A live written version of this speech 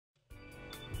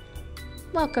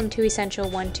Welcome to Essential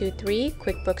 123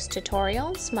 QuickBooks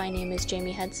Tutorials. My name is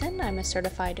Jamie Hudson. I'm a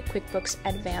certified QuickBooks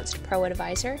Advanced Pro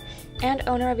Advisor and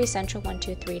owner of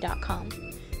Essential123.com.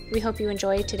 We hope you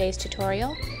enjoy today's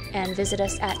tutorial and visit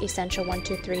us at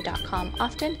Essential123.com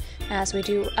often, as we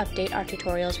do update our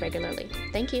tutorials regularly.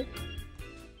 Thank you.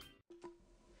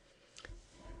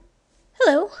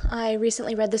 Hello, I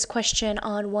recently read this question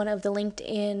on one of the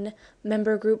LinkedIn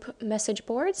member group message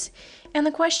boards, and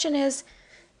the question is,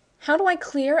 how do I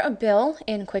clear a bill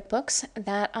in QuickBooks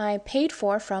that I paid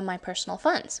for from my personal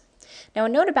funds? Now, a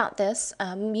note about this,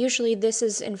 usually this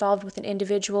is involved with an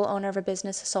individual owner of a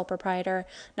business, a sole proprietor,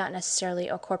 not necessarily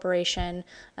a corporation,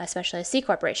 especially a C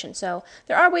corporation. So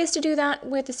there are ways to do that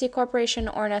with a C corporation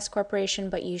or an S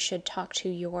corporation, but you should talk to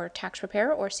your tax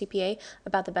preparer or CPA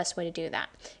about the best way to do that.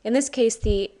 In this case,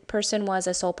 the person was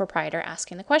a sole proprietor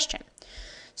asking the question.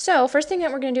 So first thing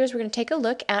that we're going to do is we're going to take a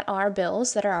look at our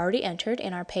bills that are already entered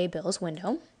in our Pay Bills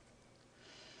window.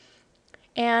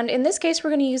 And in this case,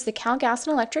 we're going to use the Cal Gas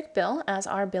and Electric bill as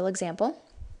our bill example.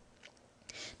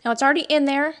 Now it's already in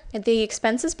there, the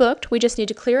expense is booked. We just need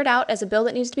to clear it out as a bill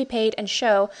that needs to be paid and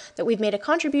show that we've made a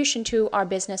contribution to our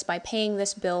business by paying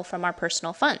this bill from our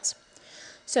personal funds.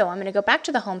 So I'm going to go back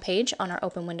to the home page on our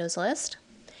Open Windows list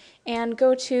and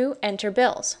go to Enter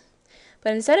Bills.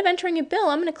 But instead of entering a bill,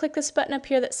 I'm going to click this button up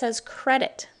here that says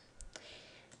Credit.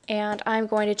 And I'm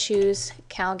going to choose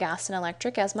Cal Gas and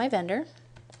Electric as my vendor.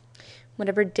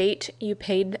 Whatever date you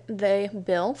paid the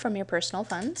bill from your personal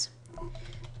funds,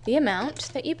 the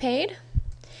amount that you paid.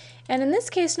 And in this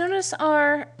case, notice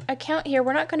our account here,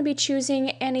 we're not going to be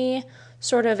choosing any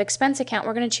sort of expense account.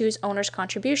 We're going to choose owner's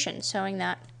contribution, showing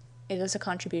that it is a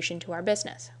contribution to our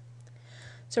business.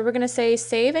 So we're going to say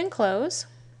Save and Close.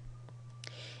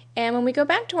 And when we go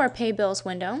back to our Pay Bills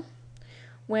window,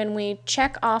 when we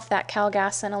check off that Cal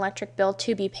Gas and Electric bill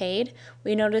to be paid,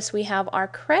 we notice we have our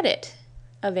credit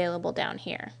available down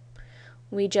here.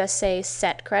 We just say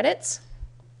Set Credits.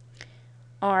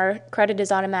 Our credit is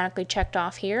automatically checked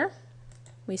off here.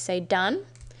 We say Done.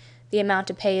 The amount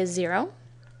to pay is 0.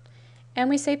 And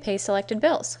we say Pay Selected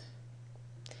Bills.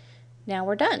 Now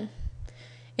we're done.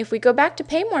 If we go back to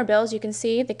pay more bills, you can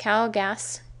see the Cal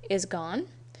Gas is gone.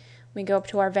 We go up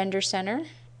to our vendor center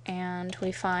and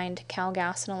we find Cal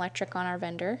Gas and Electric on our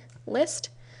vendor list.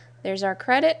 There's our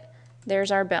credit, there's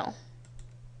our bill.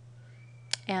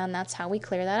 And that's how we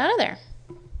clear that out of there.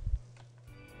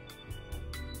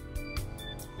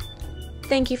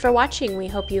 Thank you for watching. We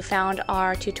hope you found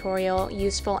our tutorial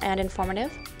useful and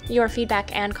informative. Your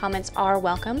feedback and comments are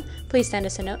welcome. Please send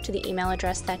us a note to the email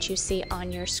address that you see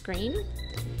on your screen.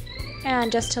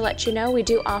 And just to let you know, we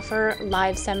do offer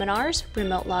live seminars,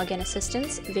 remote login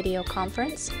assistance, video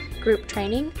conference, group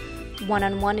training,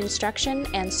 one-on-one instruction,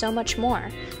 and so much more.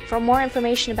 For more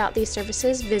information about these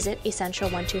services, visit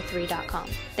Essential123.com.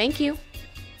 Thank you.